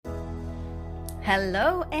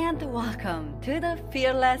Hello and welcome to the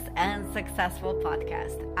Fearless and Successful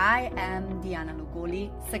podcast. I am Diana Lugoli,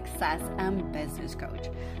 success and business coach,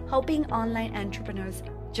 helping online entrepreneurs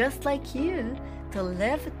just like you to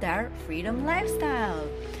live their freedom lifestyle.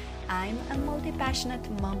 I'm a multi-passionate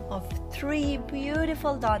mom of 3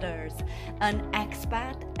 beautiful daughters, an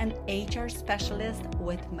expat and HR specialist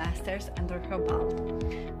with masters under her belt.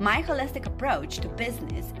 My holistic approach to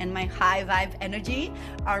business and my high vibe energy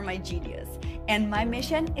are my genius. And my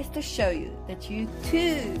mission is to show you that you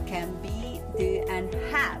too can be, do, and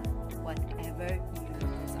have whatever you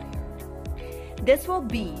desire. This will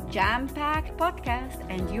be jam-packed podcast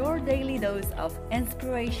and your daily dose of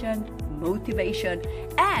inspiration, motivation,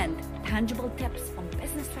 and tangible tips on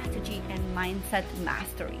business strategy and mindset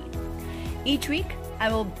mastery. Each week,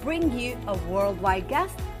 I will bring you a worldwide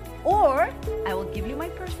guest, or I will give you my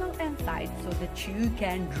personal insights so that you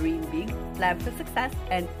can dream big, plan for success,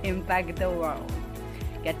 and impact the world.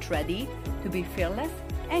 Get ready to be fearless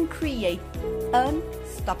and create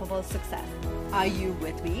unstoppable success. Are you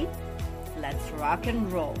with me? Let's rock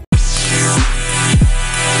and roll.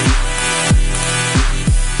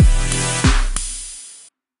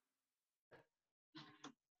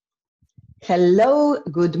 Hello,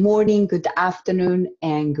 good morning, good afternoon,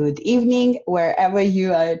 and good evening, wherever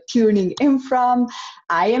you are tuning in from.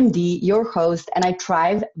 I am Dee, your host, and I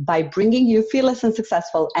thrive by bringing you fearless and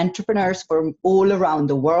successful entrepreneurs from all around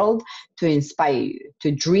the world to inspire you to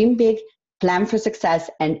dream big, plan for success,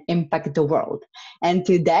 and impact the world. And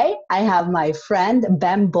today I have my friend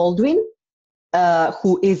Baldwin,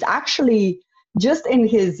 who is actually just in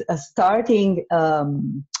his starting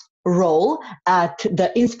role at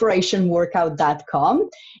the inspirationworkout.com,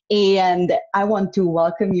 and I want to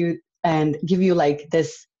welcome you and give you like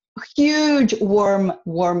this huge warm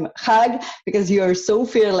hug because you're so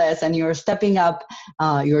fearless and you're stepping up,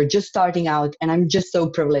 you're just starting out, and I'm just so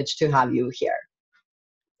privileged to have you here.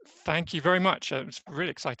 Thank you very much. It's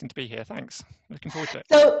really exciting to be here. Thanks. Looking forward to it.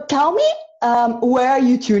 So tell me, where are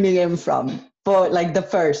you tuning in from for like the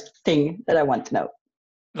first thing that I want to know?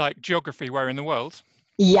 Like geography, where in the world?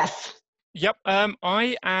 Yes. Yep.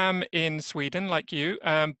 I am in Sweden, like you,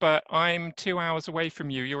 but I'm 2 hours away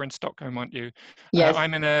from you. You're in Stockholm, aren't you? Yes.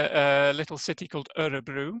 I'm in a little city called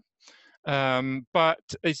Örebro. But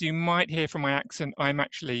as you might hear from my accent, I'm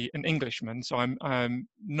actually an Englishman, so I'm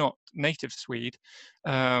not native Swede.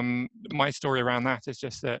 My story around that is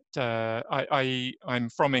just that I'm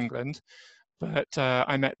from England, but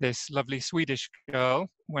I met this lovely Swedish girl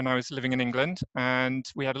when I was living in England, and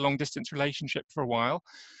we had a long distance relationship for a while.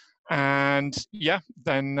 And yeah,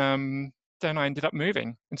 then I ended up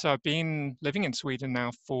moving. And so I've been living in Sweden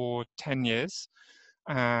now for 10 years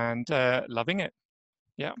and loving it.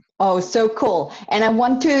 Yeah. Oh, so cool. And I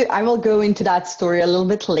will go into that story a little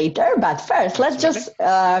bit later, but first, let's just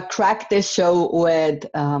crack this show with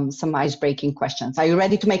some ice-breaking questions. Are you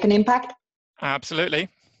ready to make an impact? Absolutely.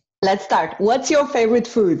 Let's start. What's your favorite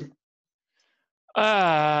food?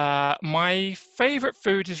 My favorite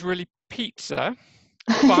food is really pizza,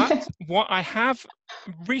 but what I have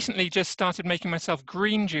recently just started making myself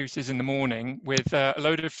green juices in the morning with a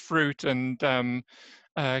load of fruit and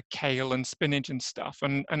kale and spinach and stuff,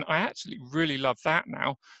 and I actually really love that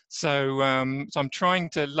now. So I'm trying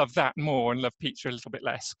to love that more and love pizza a little bit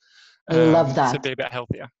less. Love that. To be a bit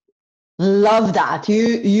healthier. Love that.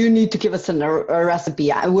 You need to give us a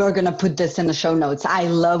recipe. We're going to put this in the show notes. I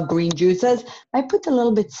love green juices. I put a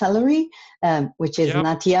little bit celery, which is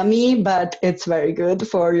not yummy, but it's very good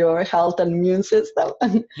for your health and immune system.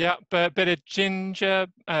 Yeah, but bit of ginger,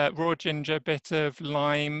 raw ginger, bit of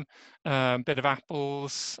lime, bit of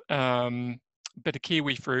apples, bit of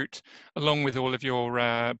kiwi fruit, along with all of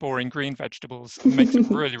your boring green vegetables. It makes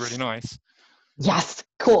it really, really nice. Yes,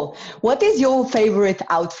 cool. What is your favorite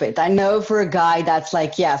outfit? I know for a guy that's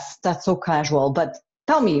like, yes, that's so casual, but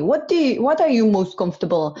tell me, what are you most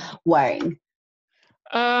comfortable wearing?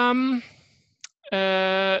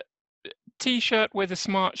 T-shirt with a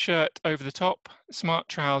smart shirt over the top, smart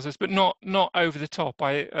trousers, but not over the top.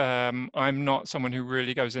 I'm not someone who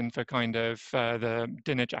really goes in for kind of the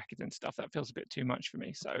dinner jacket and stuff. That feels a bit too much for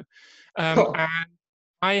me. So, Cool. And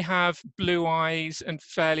I have blue eyes and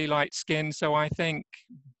fairly light skin, so I think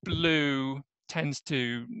blue tends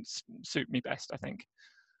to suit me best, I think.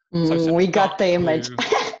 So we got the image.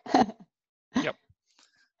 Yep.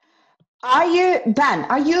 Are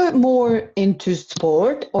you more into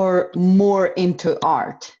sport or more into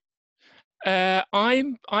art?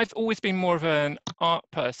 I've always been more of an art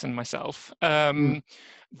person myself.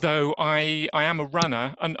 though I am a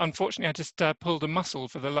runner, and unfortunately I just pulled a muscle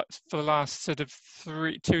for the last sort of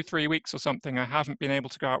 3 weeks or something. I haven't been able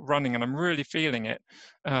to go out running, and I'm really feeling it.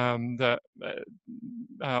 That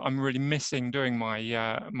I'm really missing doing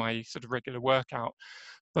my sort of regular workout.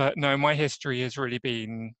 But no, my history has really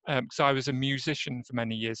been because I was a musician for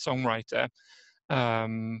many years, songwriter,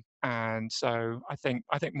 and so I think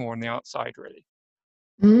more on the outside really.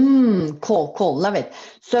 Cool, cool. Love it.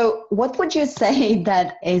 So what would you say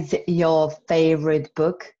that is your favorite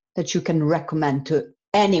book that you can recommend to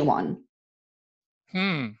anyone?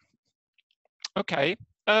 Okay.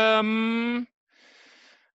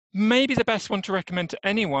 Maybe the best one to recommend to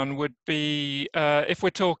anyone would be, if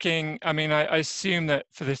we're talking, I mean, I assume that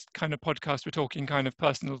for this kind of podcast, we're talking kind of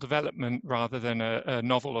personal development rather than a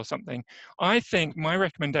novel or something. I think my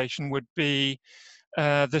recommendation would be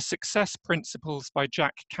The Success Principles by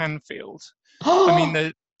Jack Canfield. I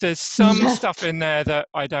mean, there's some Yes. stuff in there that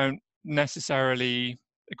I don't necessarily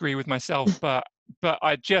agree with myself, but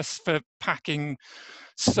I just, for packing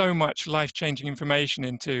so much life-changing information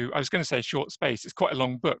into, I was going to say a short space, it's quite a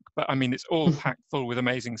long book, but I mean, it's all packed full with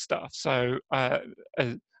amazing stuff. So yeah,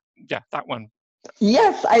 that one.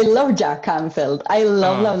 Yes, I love Jack Canfield. I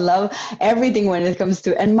love everything when it comes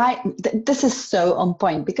to, and this is so on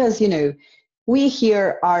point because, we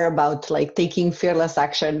here are about like taking fearless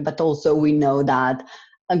action, but also we know that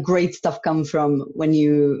a great stuff comes from when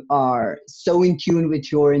you are so in tune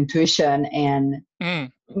with your intuition, and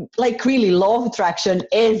like really law of attraction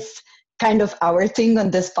is kind of our thing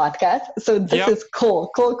on this podcast. So this is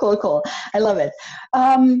cool. I love it.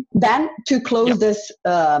 Then to close this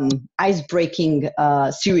ice-breaking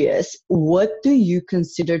series, what do you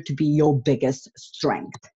consider to be your biggest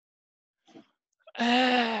strength?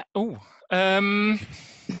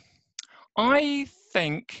 I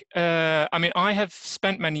think, I mean, I have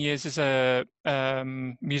spent many years as a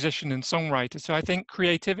musician and songwriter, so I think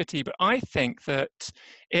creativity, but I think that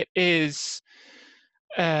it is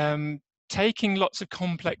taking lots of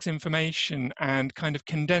complex information and kind of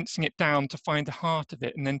condensing it down to find the heart of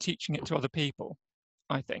it and then teaching it to other people,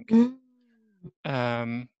 I think.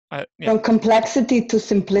 From complexity to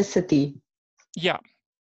simplicity. Yeah.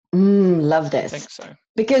 Love this. I think so.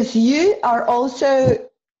 Because you are also,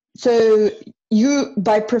 so you,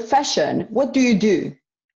 by profession, what do you do?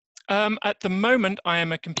 At the moment, I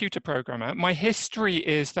am a computer programmer. My history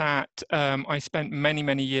is that I spent many,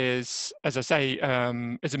 many years, as I say,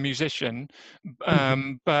 as a musician,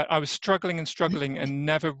 but I was struggling and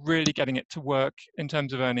never really getting it to work in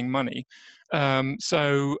terms of earning money. And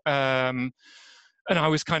I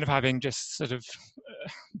was kind of having just sort of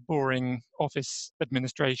boring office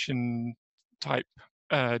administration type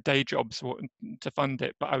day jobs to fund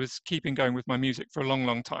it, but I was keeping going with my music for a long,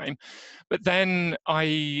 long time. But then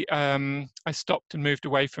I stopped and moved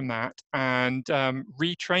away from that and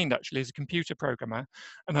retrained actually as a computer programmer,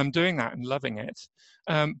 and I'm doing that and loving it.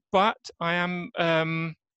 But I am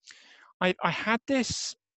I had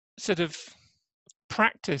this sort of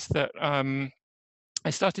practice that I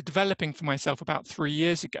started developing for myself about 3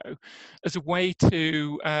 years ago as a way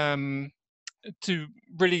to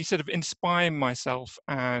really sort of inspire myself,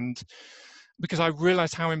 and because I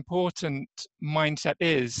realized how important mindset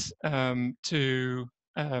is to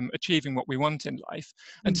achieving what we want in life.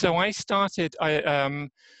 And so I started,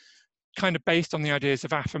 kind of based on the ideas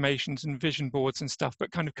of affirmations and vision boards and stuff,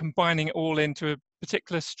 but kind of combining it all into a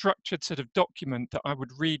particular structured sort of document that I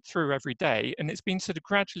would read through every day. And it's been sort of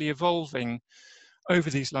gradually evolving over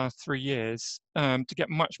these last 3 years to get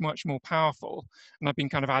much, much more powerful. And I've been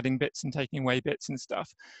kind of adding bits and taking away bits and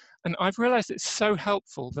stuff. And I've realized it's so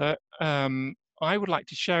helpful that I would like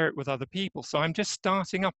to share it with other people. So I'm just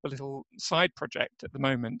starting up a little side project at the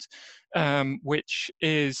moment, which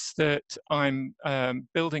is that I'm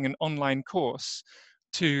building an online course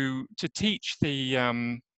to teach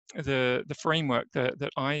the framework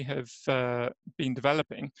that I have been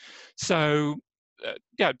developing. So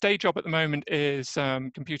yeah, day job at the moment is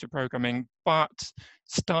computer programming, but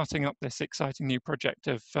starting up this exciting new project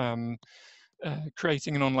of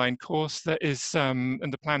creating an online course that is, and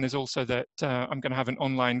the plan is also that I'm going to have an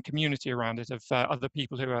online community around it of other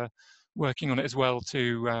people who are working on it as well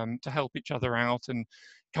to help each other out and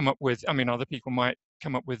come up with, I mean, other people might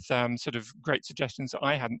come up with sort of great suggestions that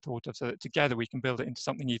I hadn't thought of, so that together we can build it into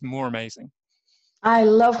something even more amazing. I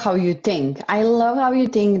love how you think. I love how you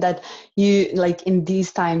think that you, like in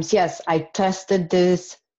these times, yes, I tested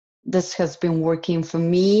this. This has been working for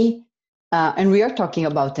me. And we are talking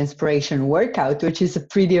about Inspiration Workout, which is a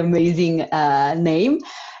pretty amazing name.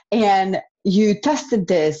 And you tested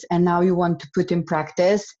this and now you want to put in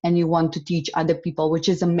practice and you want to teach other people, which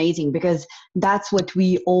is amazing, because that's what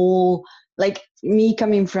we all, like me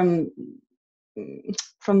coming from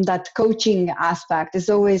that coaching aspect, is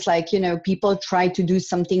always like, you know, people try to do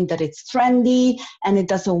something that it's trendy and it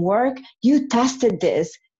doesn't work. You tested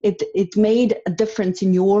this, it made a difference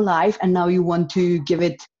in your life, and now you want to give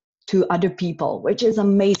it to other people, which is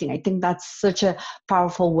amazing. I think that's such a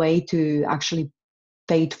powerful way to actually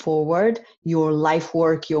pay it forward your life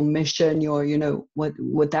work, your mission, your, you know,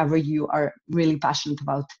 whatever you are really passionate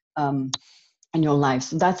about in your life.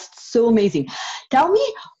 So that's so amazing. Tell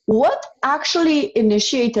me, what actually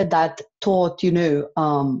initiated that thought? You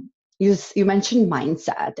know, you mentioned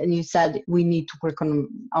mindset, and you said we need to work on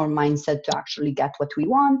our mindset to actually get what we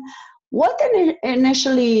want. What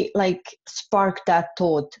initially like sparked that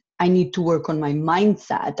thought? I need to work on my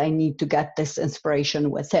mindset. I need to get this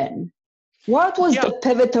inspiration within. What was Yeah, the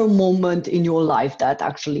pivotal moment in your life that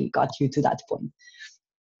actually got you to that point?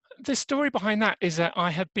 the story behind that is that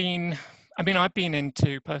I've been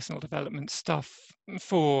into personal development stuff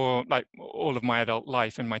for like all of my adult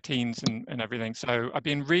life and my teens and everything. So I've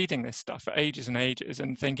been reading this stuff for ages and ages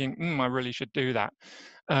and thinking, I really should do that.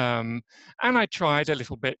 And I tried a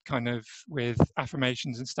little bit kind of with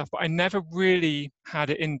affirmations and stuff, but I never really had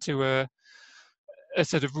it into a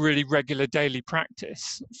sort of really regular daily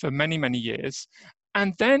practice for many, many years.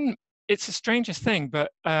 And then it's the strangest thing,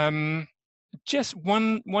 but just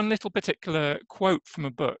one little particular quote from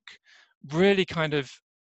a book really kind of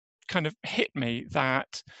hit me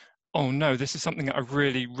that, oh no, this is something that I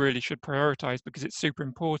really, really should prioritize because it's super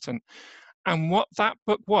important. And what that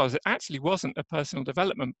book was, it actually wasn't a personal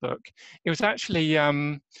development book. It was actually,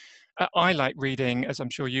 I like reading, as I'm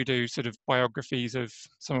sure you do, sort of biographies of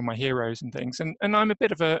some of my heroes and things. And I'm a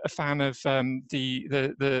bit of a fan of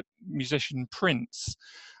the musician Prince.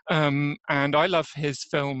 And I love his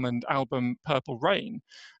film and album Purple Rain.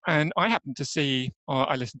 And I happened to see,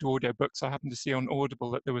 I listen to audiobooks, I happened to see on Audible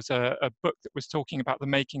that there was a book that was talking about the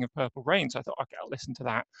making of Purple Rain. So I thought, okay, I'll listen to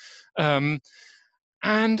that.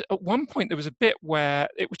 And at one point, there was a bit where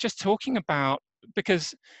it was just talking about,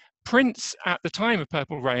 because Prince at the time of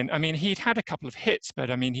Purple Rain, I mean, he'd had a couple of hits, but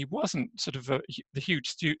I mean, he wasn't sort of the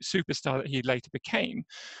huge superstar that he later became.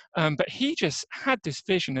 But he just had this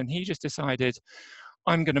vision and he just decided,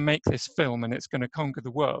 I'm going to make this film and it's going to conquer the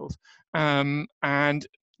world. And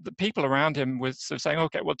the people around him was sort of saying,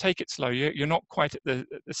 okay, well, take it slow. You're not quite at the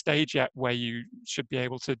stage yet where you should be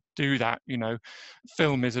able to do that. You know,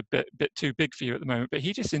 film is a bit too big for you at the moment. But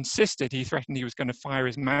he just insisted, he threatened he was going to fire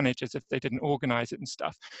his managers if they didn't organize it and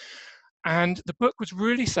stuff. And the book was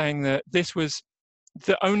really saying that this was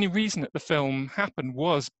the only reason that the film happened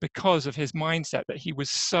was because of his mindset, that he was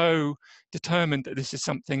so determined that this is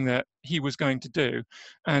something that he was going to do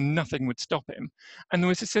and nothing would stop him. And there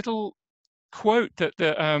was this little quote that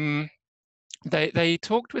they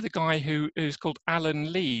talked with a guy who's called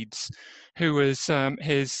Alan Leeds, who was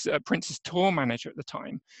his Prince's tour manager at the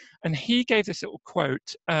time, and he gave this little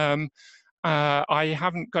quote. I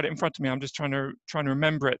haven't got it in front of me. I'm just trying to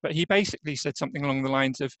remember it. But he basically said something along the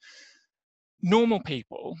lines of, normal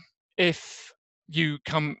people, if you're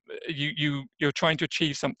trying to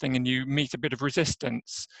achieve something and you meet a bit of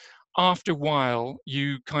resistance, after a while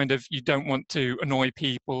you don't want to annoy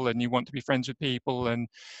people and you want to be friends with people, and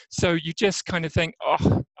so you just kind of think,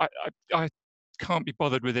 oh, I can't be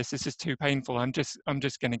bothered with this is too painful, I'm just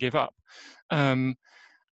going to give up. And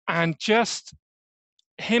just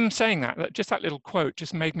him saying that, just that little quote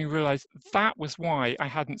just made me realize that was why I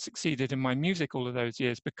hadn't succeeded in my music all of those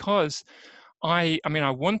years, because I mean,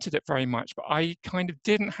 I wanted it very much, but I kind of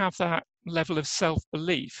didn't have that level of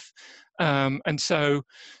self-belief. And so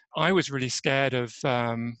I was really scared of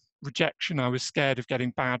rejection. I was scared of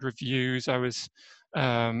getting bad reviews. I was,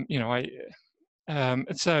 and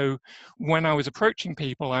so when I was approaching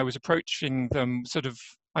people, I was approaching them sort of,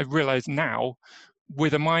 I realize now,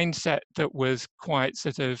 with a mindset that was quite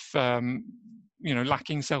sort of,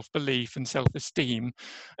 lacking self-belief and self-esteem.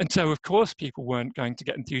 And so, of course, people weren't going to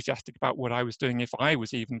get enthusiastic about what I was doing if I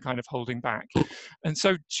was even kind of holding back. And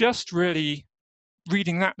so just really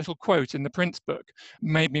reading that little quote in the Prince book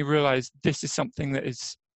made me realize this is something that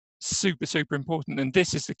is super, super important. And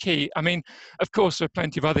this is the key. I mean, of course, there are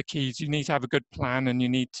plenty of other keys. You need to have a good plan and you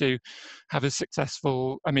need to have a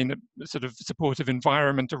successful, a sort of supportive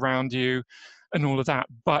environment around you and all of that.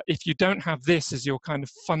 But if you don't have this as your kind of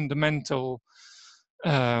fundamental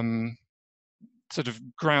sort of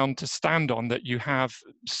ground to stand on, that you have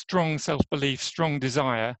strong self-belief, strong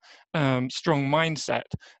desire, strong mindset,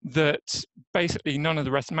 that basically none of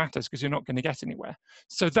the rest matters, because you're not going to get anywhere.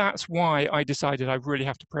 So that's why I decided I really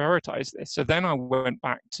have to prioritize this. So then I went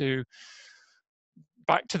back to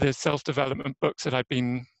the self-development books that I'd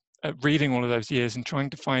been reading all of those years, and trying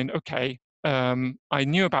to find, okay, I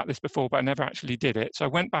knew about this before, but I never actually did it. So I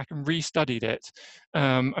went back and restudied it.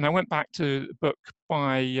 And I went back to the book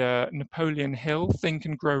by Napoleon Hill, Think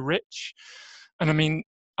and Grow Rich. And I mean,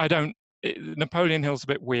 Napoleon Hill's a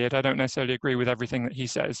bit weird. I don't necessarily agree with everything that he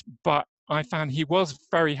says, but I found he was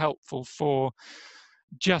very helpful for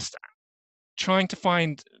just trying to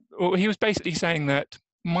find, or he was basically saying that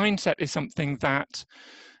mindset is something that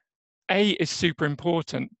A, is super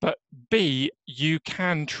important, but B, you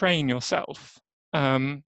can train yourself.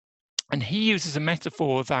 And he uses a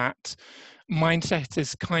metaphor that mindset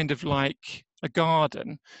is kind of like a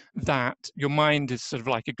garden, that your mind is sort of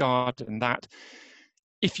like a garden, that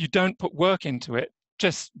if you don't put work into it,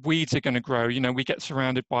 just weeds are going to grow. You know, we get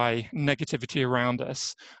surrounded by negativity around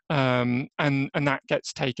us, and that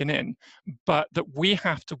gets taken in. But that we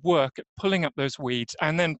have to work at pulling up those weeds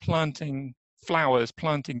and then planting flowers,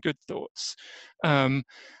 planting good thoughts.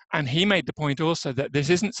 And he made the point also that this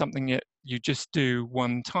isn't something that you just do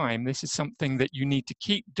one time. This is something that you need to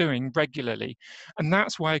keep doing regularly. And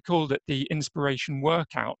that's why I called it the inspiration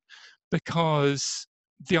workout, because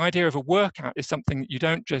the idea of a workout is something that you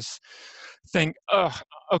don't just think, oh,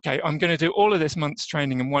 okay, I'm going to do all of this month's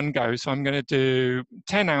training in one go, so I'm going to do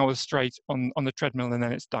 10 hours straight on the treadmill and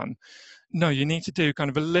then it's done. No, you need to do kind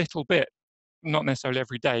of a little bit, not necessarily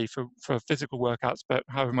every day for physical workouts, but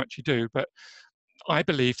however much you do. But I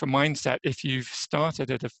believe for mindset, if you've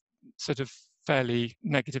started at a sort of fairly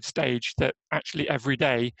negative stage, that actually every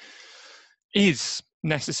day is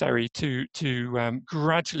necessary to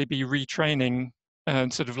gradually be retraining,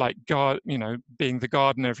 and sort of like being the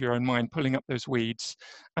gardener of your own mind, pulling up those weeds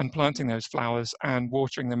and planting those flowers and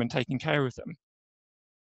watering them and taking care of them.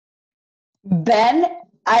 Ben,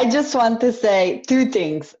 I just want to say two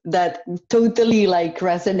things that totally like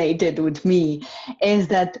resonated with me. Is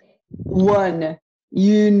that one,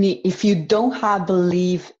 if you don't have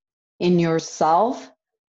belief in yourself,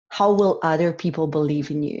 how will other people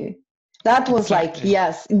believe in you? That was exactly. Like,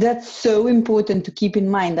 yes, that's so important to keep in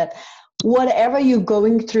mind, that whatever you're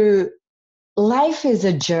going through, life is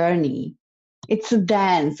a journey. It's a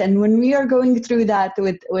dance. And when we are going through that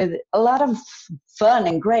with a lot of fun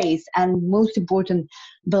and grace, and most important,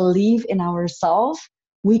 believe in ourselves,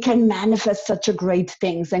 we can manifest such a great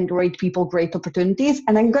things and great people, great opportunities.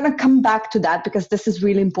 And I'm going to come back to that because this is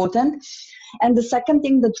really important. And the second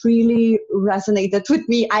thing that really resonated with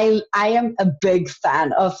me, I am a big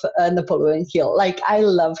fan of Napoleon Hill. Like, I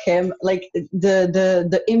love him. Like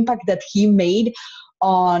the impact that he made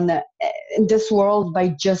on this world by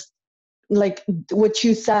just like what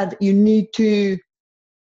you said, you need to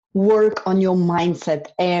work on your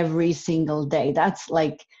mindset every single day. That's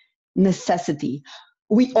like necessity.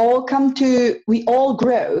 We all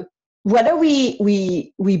grow. Whether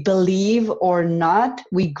we believe or not,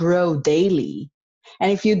 we grow daily.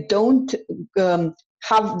 And if you don't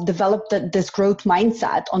have developed this growth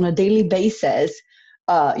mindset on a daily basis,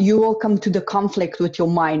 you will come to the conflict with your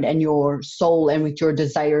mind and your soul and with your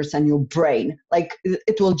desires and your brain. Like,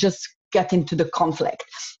 it will just get into the conflict.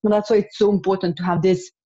 And that's why it's so important to have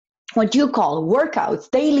this, what you call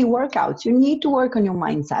workouts, daily workouts. You need to work on your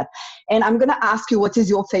mindset. And I'm going to ask you, what is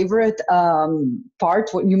your favorite part?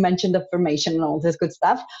 What you mentioned, affirmation and all this good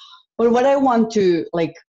stuff. But what I want to,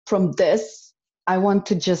 like, from this, I want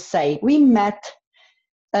to just say, we met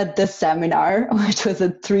at the seminar, which was a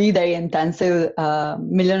 3-day intensive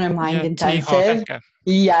Millionaire Mind intensive.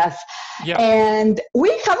 Yes. Yep. And we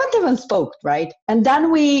haven't even spoke, right? And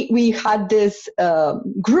then we had this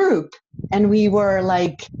group, and we were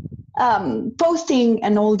like posting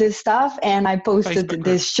and all this stuff. And I posted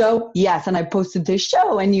this show. Yes. And I posted this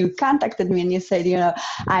show, and you contacted me and you said,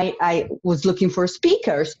 I was looking for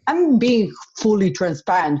speakers. I'm being fully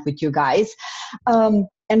transparent with you guys. And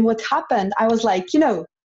what happened, I was like,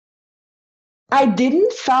 I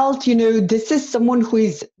didn't felt, this is someone who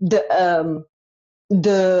is the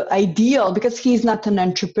ideal, because he's not an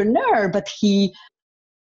entrepreneur, but he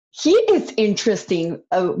is interesting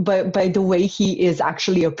by the way he is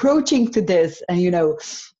actually approaching to this, and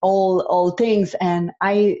all things. And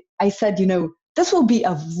I said, this will be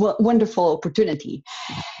a wonderful opportunity.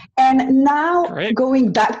 And now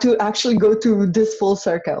going back to actually go to this full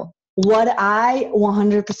circle, what I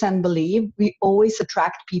 100% believe, we always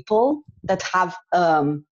attract people that have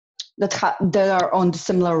that are on the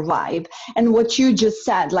similar vibe. And what you just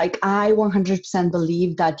said, like, I 100%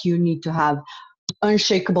 believe that you need to have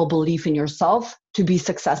unshakable belief in yourself to be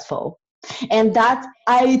successful. And that,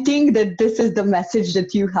 I think that this is the message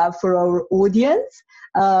that you have for our audience.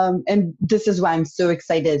 And this is why I'm so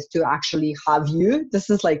excited to actually have you. This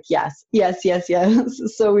is like, yes,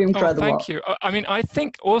 so incredible. Oh, thank you. I mean, I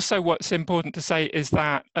think also what's important to say is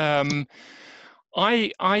that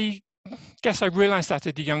I guess I realized that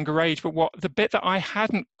at a younger age, but the bit that I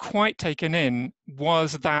hadn't quite taken in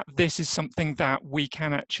was that this is something that we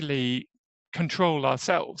can actually control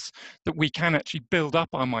ourselves, that we can actually build up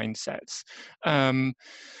our mindsets. And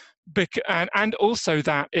also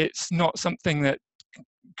that it's not something that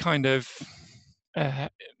kind of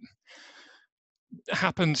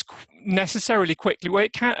happens necessarily quickly. Well,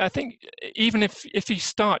 it can. I think even if you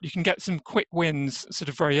start, you can get some quick wins sort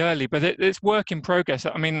of very early, but it's work in progress.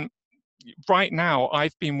 I mean, right now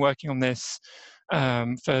I've been working on this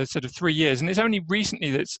for sort of 3 years, and it's only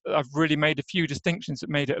recently that I've really made a few distinctions that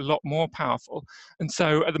made it a lot more powerful. And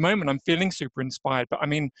so at the moment I'm feeling super inspired, but I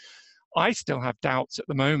mean, I still have doubts at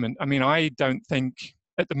the moment. I mean, I don't think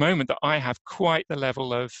at the moment that I have quite the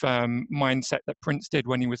level of mindset that Prince did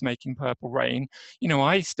when he was making Purple Rain. You know,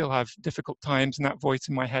 I still have difficult times and that voice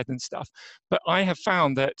in my head and stuff. But I have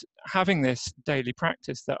found that having this daily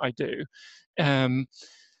practice that I do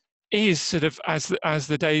is sort of, as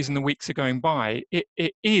the days and the weeks are going by,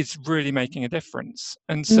 it is really making a difference.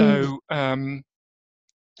 And so,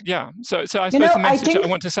 yeah, so I suppose the message I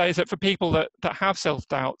want to say is that for people that have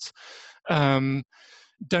self-doubts,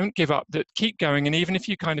 don't give up, that keep going. And even if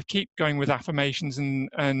you kind of keep going with affirmations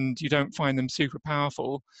and you don't find them super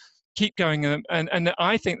powerful, keep going. And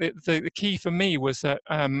I think that the key for me was that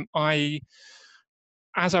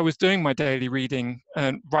as I was doing my daily reading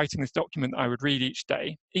and writing this document that I would read each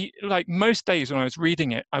day, like most days when I was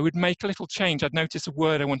reading it, I would make a little change. I'd notice a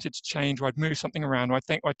word I wanted to change, or I'd move something around, or I'd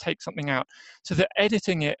take something out. So that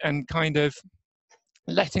editing it and kind of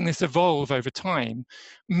letting this evolve over time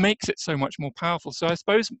makes it so much more powerful. So I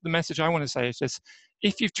suppose the message I want to say is just,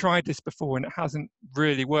 if you've tried this before and it hasn't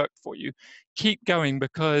really worked for you, keep going,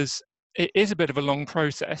 because it is a bit of a long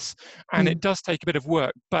process and it does take a bit of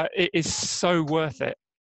work, but it is so worth it.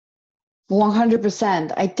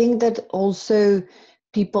 100%. I think that also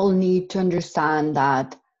people need to understand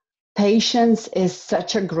that patience is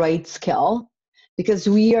such a great skill, because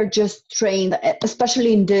we are just trained,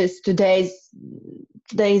 especially in today's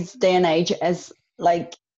day and age, as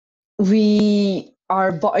like we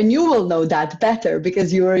are, and you will know that better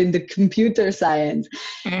because you are in the computer science.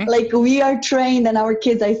 Like we are trained, and our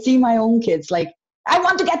kids, I see my own kids, like, I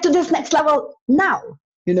want to get to this next level now,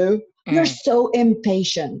 you know. We're so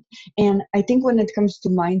impatient. And I think when it comes to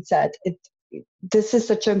mindset, this is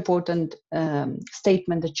such an important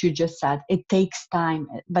statement that you just said. It takes time,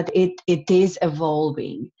 but it is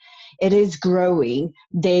evolving. It is growing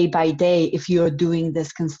day by day if you're doing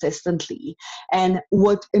this consistently. And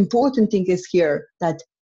what important thing is here, that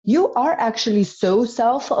you are actually so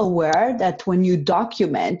self-aware that when you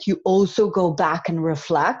document, you also go back and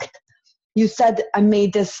reflect. You said, I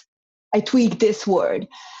tweaked this word.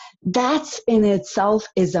 That in itself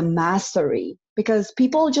is a mastery, because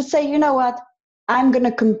people just say, you know what, I'm going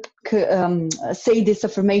to say these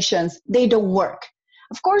affirmations. They don't work.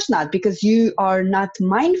 Of course not, because you are not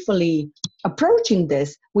mindfully approaching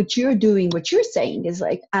this. What you're doing, what you're saying is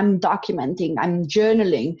like, I'm documenting, I'm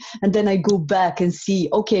journaling, and then I go back and see,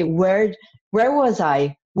 okay, where was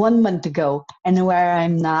I 1 month ago and where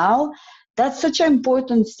I'm now? That's such an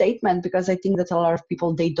important statement, because I think that a lot of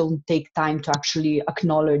people, they don't take time to actually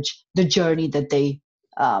acknowledge the journey that they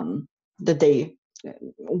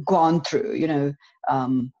gone through, you know.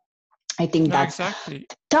 I think that's exactly.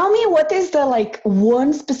 Tell me, what is the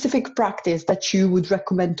one specific practice that you would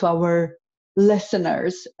recommend to our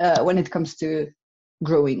listeners when it comes to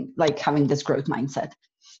growing, like having this growth mindset?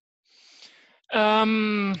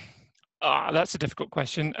 That's a difficult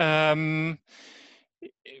question.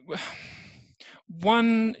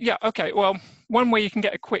 One way you can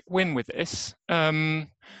get a quick win with this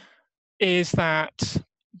is that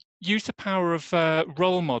use the power of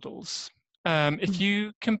role models. If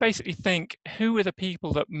you can basically think, who are the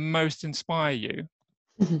people that most inspire you?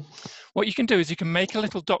 What you can do is you can make a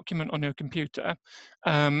little document on your computer,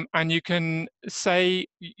 and you can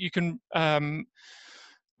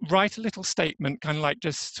write a little statement, kind of like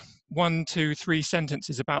just 1, 2, 3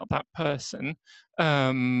 sentences about that person.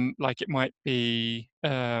 Like it might be,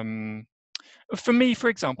 for me, for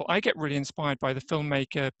example, I get really inspired by the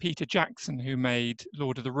filmmaker Peter Jackson, who made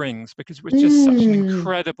Lord of the Rings, because it was just such an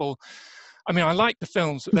incredible I mean, I like the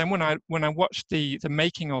films, but then when I watched the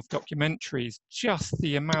making of documentaries, just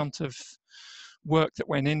the amount of work that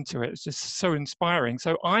went into it, it's just so inspiring.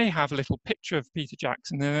 So I have a little picture of Peter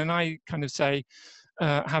Jackson, and then I kind of say,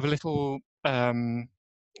 have a little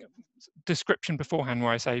description beforehand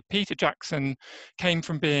where I say Peter Jackson came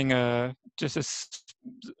from being just a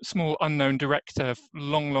small unknown director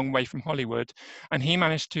long way from Hollywood, and he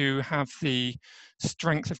managed to have the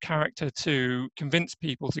strength of character to convince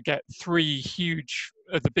people to get 3 huge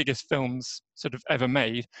the biggest films sort of ever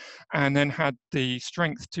made, and then had the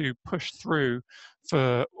strength to push through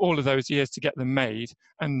for all of those years to get them made,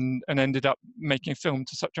 and ended up making a film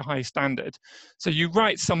to such a high standard. So you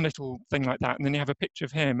write some little thing like that, and then you have a picture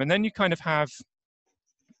of him, and then you kind of have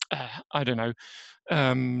I don't know,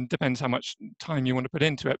 depends how much time you want to put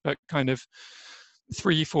into it, but kind of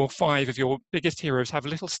 3, 4, 5 of your biggest heroes, have a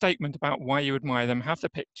little statement about why you admire them, have the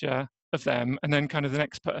picture of them, and then kind of the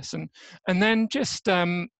next person, and then just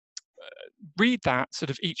read that sort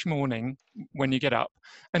of each morning when you get up,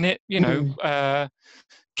 and it, you know,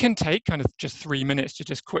 can take kind of just 3 minutes to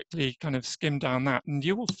just quickly kind of skim down that, and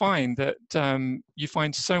you will find that you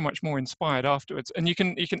find so much more inspired afterwards. And you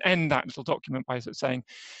can end that little document by sort of saying,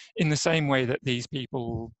 in the same way that these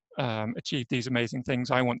people achieved these amazing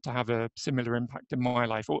things, I want to have a similar impact in my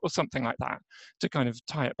life, or something like that, to kind of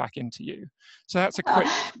tie it back into you. So that's a quick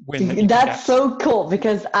win that you That's can get. so cool,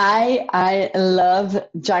 because I love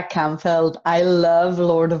Jack Canfield, I love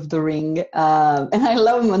Lord of the Ring, and I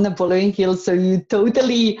love Napoleon Hill. So you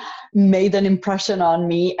totally made an impression on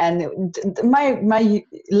me, and my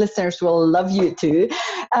listeners will love you too.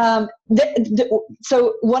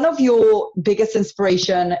 So one of your biggest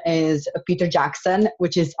inspiration is Peter Jackson,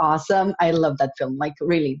 which is awesome. I love that film, like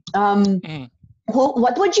really.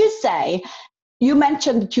 What would you say? You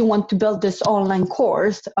mentioned that you want to build this online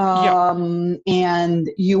course, and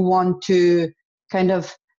you want to kind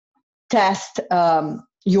of test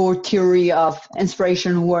your theory of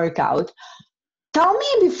inspiration workout. Tell me,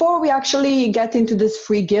 before we actually get into this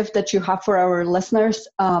free gift that you have for our listeners,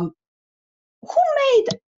 who made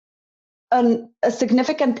a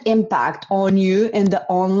significant impact on you in the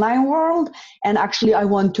online world? And actually, I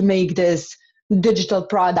want to make this digital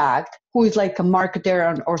product. Who is like a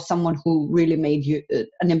marketer or someone who really made you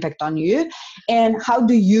an impact on you? And how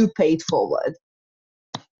do you pay it forward?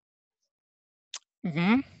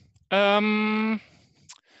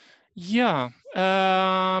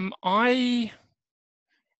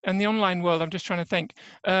 In the online world, I'm just trying to think.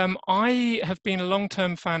 I have been a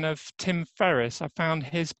long-term fan of Tim Ferriss. I found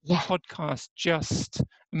his podcast just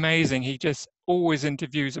amazing. He just always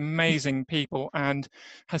interviews amazing people and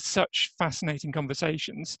has such fascinating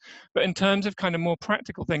conversations. But in terms of kind of more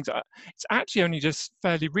practical things, it's actually only just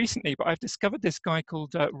fairly recently, but I've discovered this guy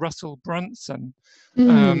called Russell Brunson.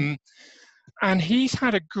 And he's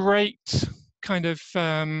had a great kind of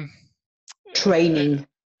training.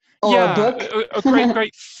 A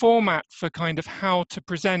great format for kind of how to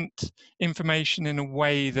present information in a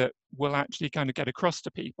way that will actually kind of get across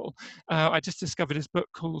to people. I just discovered his book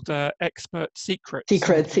called Expert Secrets.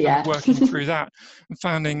 Working through that, and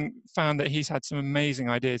found that he's had some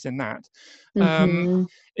amazing ideas in that. In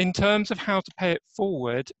terms of how to pay it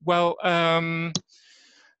forward, well,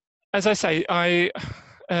 as I say,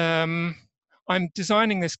 I'm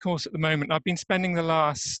designing this course at the moment. I've been spending the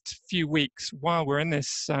last few weeks, while we're in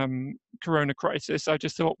this corona crisis, I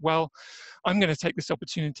just thought, well, I'm going to take this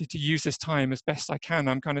opportunity to use this time as best I can.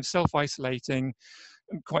 I'm kind of self-isolating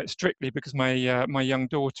quite strictly because my young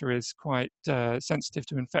daughter is quite sensitive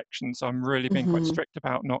to infection. So I'm really being quite strict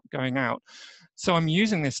about not going out. So I'm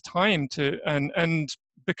using this time to, and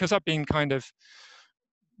because I've been kind of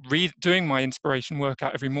doing my inspiration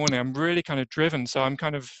workout every morning, I'm really kind of driven. So I'm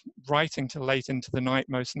kind of writing till late into the night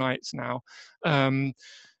most nights now,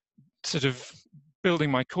 sort of building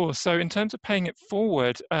my course. So in terms of paying it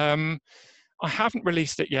forward, I haven't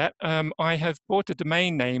released it yet. I have bought a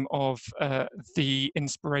domain name of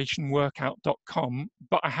theinspirationworkout.com,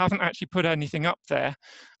 but I haven't actually put anything up there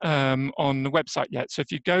on the website yet. So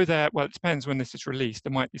if you go there, well, it depends when this is released,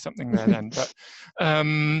 there might be something there then. But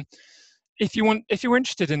if you're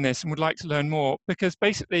interested in this and would like to learn more, because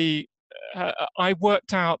basically I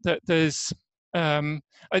worked out that there's, I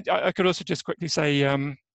could also just quickly say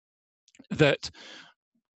that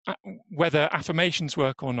whether affirmations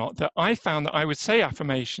work or not, that I found that I would say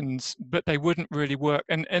affirmations, but they wouldn't really work.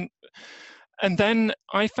 And then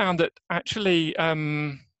I found that actually,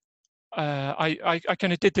 I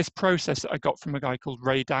kind of did this process that I got from a guy called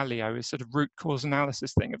Ray Dalio, a sort of root cause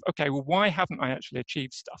analysis thing of, okay, well, why haven't I actually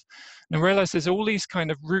achieved stuff? And I realized there's all these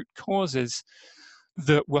kind of root causes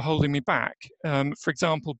that were holding me back. For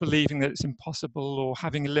example, believing that it's impossible, or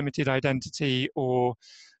having a limited identity, or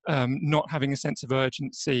not having a sense of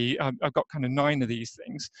urgency. I've got kind of 9 of these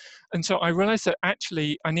things. And so I realized that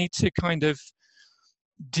actually I need to kind of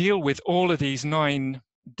deal with all of these 9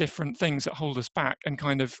 different things that hold us back, and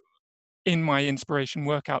kind of, in my inspiration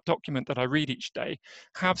workout document that I read each day,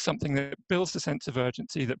 have something that builds a sense of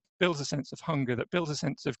urgency, that builds a sense of hunger, that builds a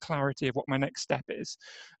sense of clarity of what my next step is.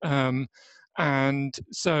 And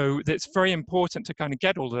so it's very important to kind of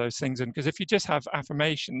get all of those things in, because if you just have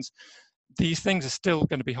affirmations, these things are still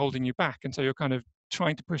going to be holding you back. And so you're kind of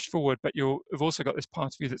trying to push forward, but you've also got this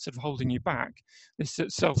part of you that's sort of holding you back, this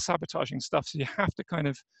self-sabotaging stuff. So you have to kind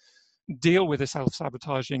of deal with the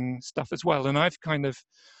self-sabotaging stuff as well. And I've kind of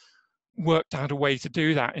worked out a way to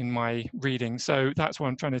do that in my reading. So that's what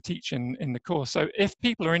I'm trying to teach in the course. So if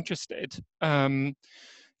people are interested,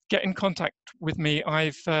 get in contact with me.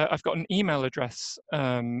 I've got an email address,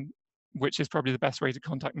 which is probably the best way to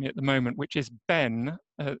contact me at the moment, which is Ben,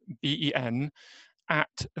 B-E-N, at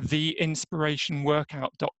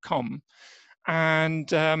theinspirationworkout.com.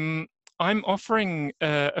 And I'm offering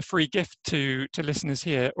a free gift to listeners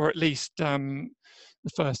here, or at least the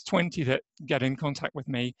first 20 that get in contact with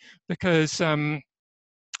me, because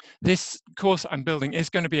this course I'm building is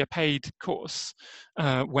going to be a paid course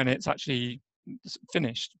when it's actually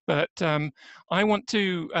finished, but I want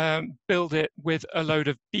to build it with a load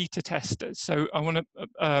of beta testers. So I want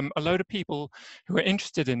a load of people who are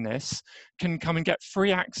interested in this can come and get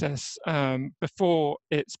free access before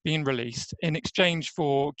it's been released, in exchange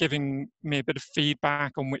for giving me a bit of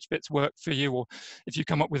feedback on which bits work for you, or if you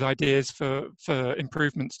come up with ideas for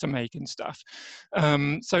improvements to make and stuff.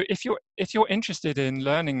 So if you're interested in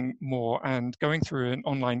learning more and going through an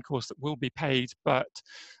online course that will be paid, but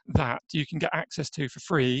that you can get access to for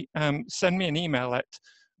free, send me an email at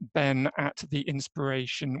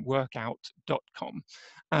ben@theinspirationworkout.com,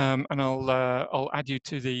 and I'll add you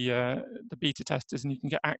to the beta testers, and you can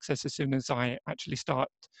get access as soon as I actually start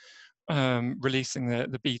releasing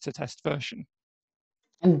the beta test version.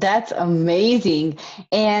 And that's amazing.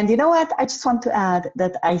 And you know what? I just want to add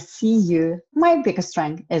that I see you, my biggest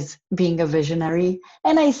strength is being a visionary.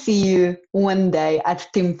 And I see you one day at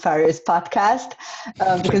Tim Ferriss' podcast,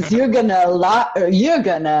 because you're gonna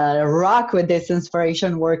rock with this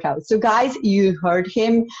inspiration workout. So guys, you heard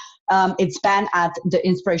him. It's Ben at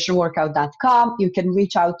theinspirationworkout.com. You can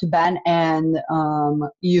reach out to Ben, and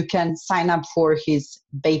you can sign up for his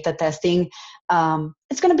beta testing.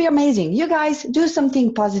 It's going to be amazing. You guys do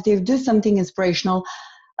something positive, do something inspirational.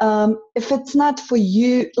 If it's not for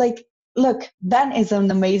you, like, look, Ben is an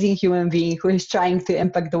amazing human being who is trying to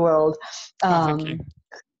impact the world. Thank you.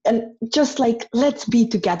 And just like, let's be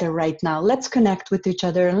together right now. Let's connect with each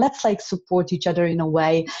other, and let's like support each other in a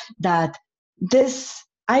way that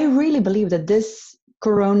I really believe that this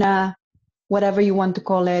Corona, whatever you want to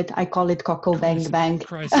call it, I call it Coco Bang Bang. We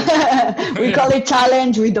call it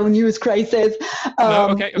challenge. We don't use crisis.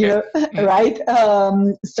 No, okay. You know, right?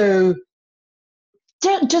 So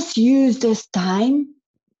just use this time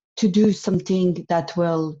to do something that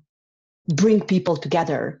will bring people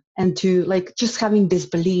together, and to like just having this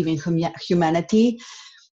belief in humanity.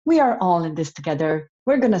 We are all in this together.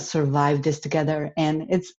 We're going to survive this together. And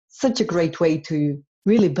it's such a great way to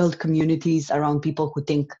really build communities around people who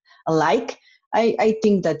think alike. I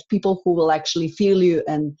think that people who will actually feel you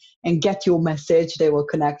and get your message, they will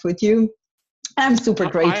connect with you. I'm super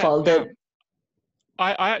grateful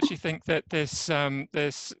I actually think that this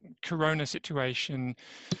Corona situation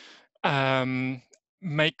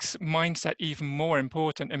makes mindset even more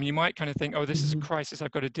important. I mean, you might kind of think, oh, this is a crisis, I've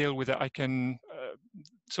got to deal with it, I can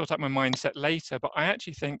sort out my mindset later. But I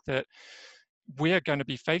actually think that we are going to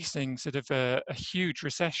be facing sort of a huge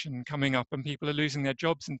recession coming up, and people are losing their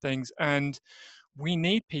jobs and things. And we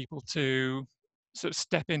need people to sort of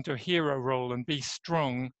step into a hero role and be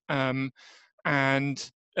strong.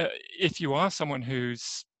 If you are someone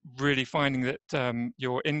who's really finding that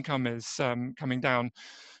your income is coming down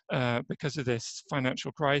because of this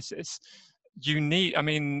financial crisis,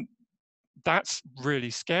 that's really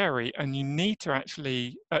scary, and you need to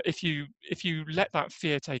actually, if you let that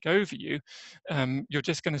fear take over you, you're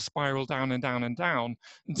just going to spiral down and down and down.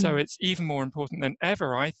 And so it's even more important than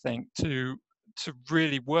ever, I think, to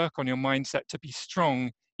really work on your mindset to be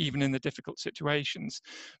strong even in the difficult situations,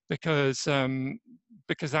 because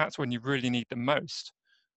that's when you really need them most.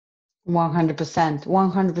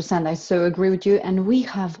 100%. I so agree with you. And we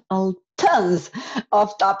have tons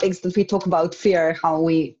of topics that we talk about fear, how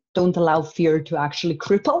we don't allow fear to actually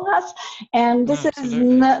cripple us. And this is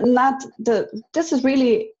this is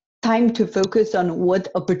really time to focus on what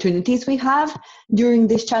opportunities we have during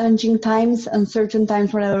these challenging times, uncertain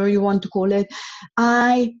times, whatever you want to call it,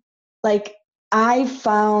 I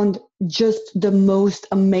found just the most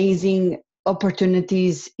amazing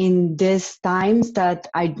opportunities in these times that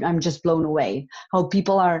I'm just blown away. How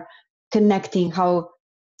people are connecting, how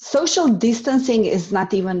social distancing is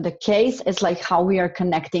not even the case. It's like how we are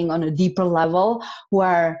connecting on a deeper level,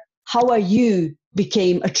 where how are you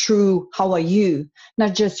became a true how are you,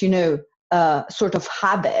 not just, sort of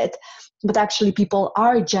habit, but actually people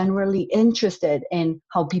are genuinely interested in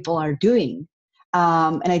how people are doing.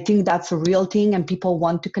 And I think that's a real thing, and people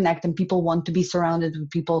want to connect, and people want to be surrounded with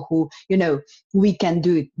people who, we can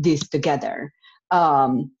do this together.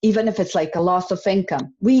 Even if it's like a loss of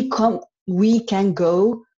income, we can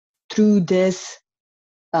go through this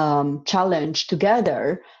challenge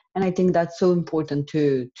together. And I think that's so important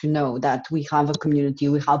to know that we have a community,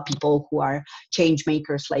 we have people who are change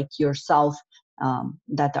makers like yourself,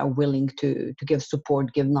 that are willing to give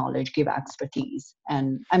support, give knowledge, give expertise.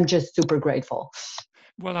 And I'm just super grateful.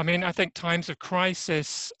 Well, I mean, I think times of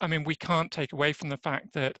crisis, I mean, we can't take away from the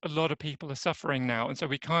fact that a lot of people are suffering now. And so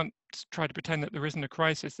we can't try to pretend that there isn't a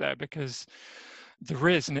crisis there, because there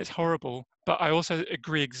is, and it's horrible. But I also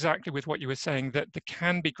agree exactly with what you were saying, that there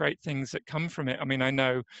can be great things that come from it. I mean, I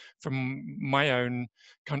know from my own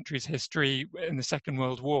country's history in the Second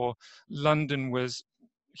World War, London was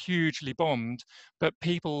hugely bombed, but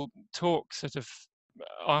people talk sort of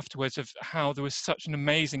afterwards of how there was such an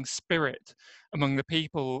amazing spirit among the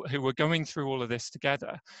people who were going through all of this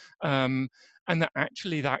together, and that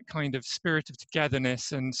actually that kind of spirit of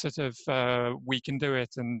togetherness and sort of we can do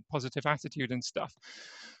it and positive attitude and stuff,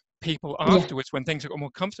 people afterwards, when things got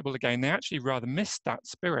more comfortable again, they actually rather missed that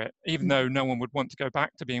spirit, even though no one would want to go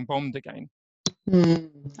back to being bombed again.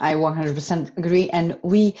 I 100% agree, and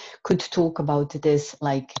we could talk about this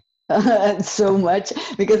like so much,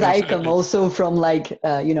 because Absolutely. I come also from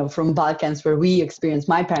from Balkans, where we experienced,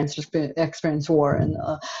 my parents experienced war and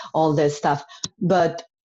all this stuff. But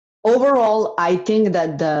overall, I think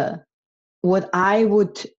that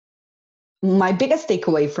my biggest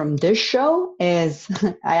takeaway from this show is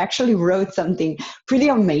I actually wrote something pretty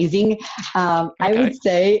amazing. Okay. I would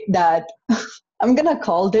say that I'm gonna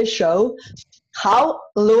call this show How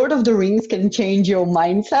Lord of the Rings Can Change Your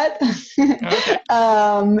Mindset. Okay.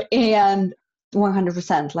 And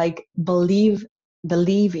 100%, like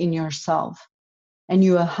believe in yourself, and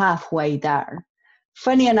you are halfway there.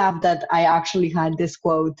 Funny enough that I actually had this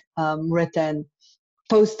quote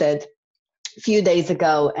posted a few days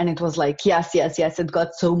ago, and it was like, yes, it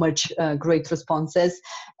got so much great responses.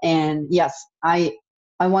 And yes, I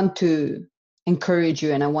want to encourage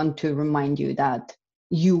you, and I want to remind you that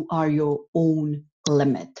you are your own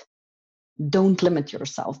limit. Don't limit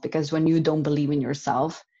yourself, because when you don't believe in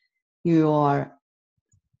yourself, you are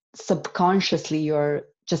subconsciously, you're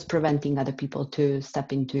just preventing other people to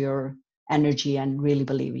step into your energy and really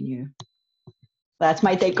believe in you. That's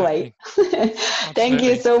my takeaway. Thank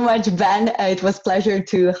you so much, Ben. It was a pleasure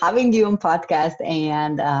to having you on podcast,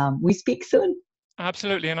 and we speak soon.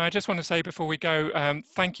 Absolutely. And I just want to say before we go,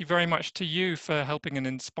 thank you very much to you for helping and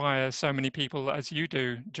inspire so many people as you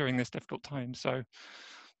do during this difficult time. So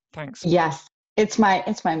thanks. Yes, it's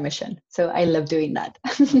my mission. So I love doing that.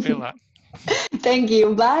 I feel that. Thank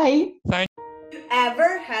you. Bye. Thank you.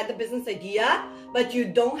 Ever had a business idea, but you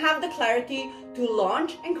don't have the clarity to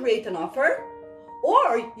launch and create an offer?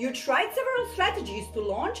 Or you tried several strategies to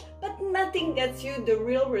launch, but nothing gets you the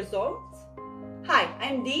real results? Hi,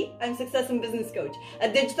 I'm Dee. I'm Success and Business Coach,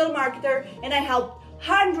 a digital marketer, and I help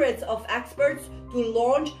hundreds of experts to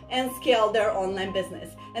launch and scale their online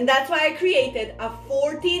business. And that's why I created a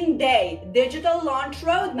 14-day digital launch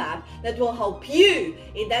roadmap that will help you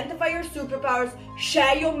identify your superpowers,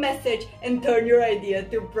 share your message, and turn your idea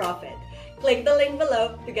to profit. Click the link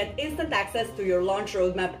below to get instant access to your launch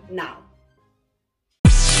roadmap now.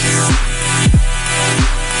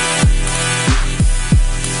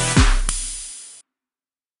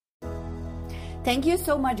 Thank you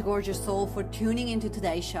so much, gorgeous soul, for tuning into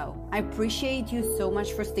today's show. I appreciate you so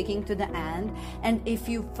much for sticking to the end. And if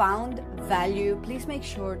you found value, please make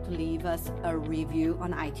sure to leave us a review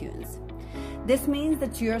on iTunes. This means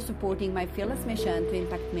that you are supporting my fearless mission to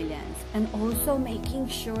impact millions, and also making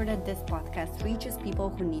sure that this podcast reaches people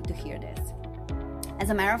who need to hear this. As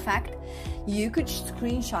a matter of fact, you could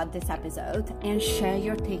screenshot this episode and share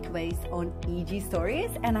your takeaways on EG Stories,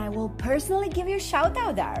 and I will personally give you a shout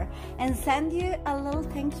out there and send you a little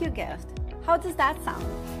thank you gift. How does that sound?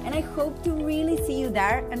 And I hope to really see you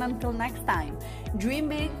there. And until next time, dream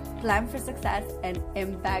big, plan for success, and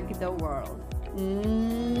impact the world.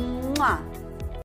 Mwah!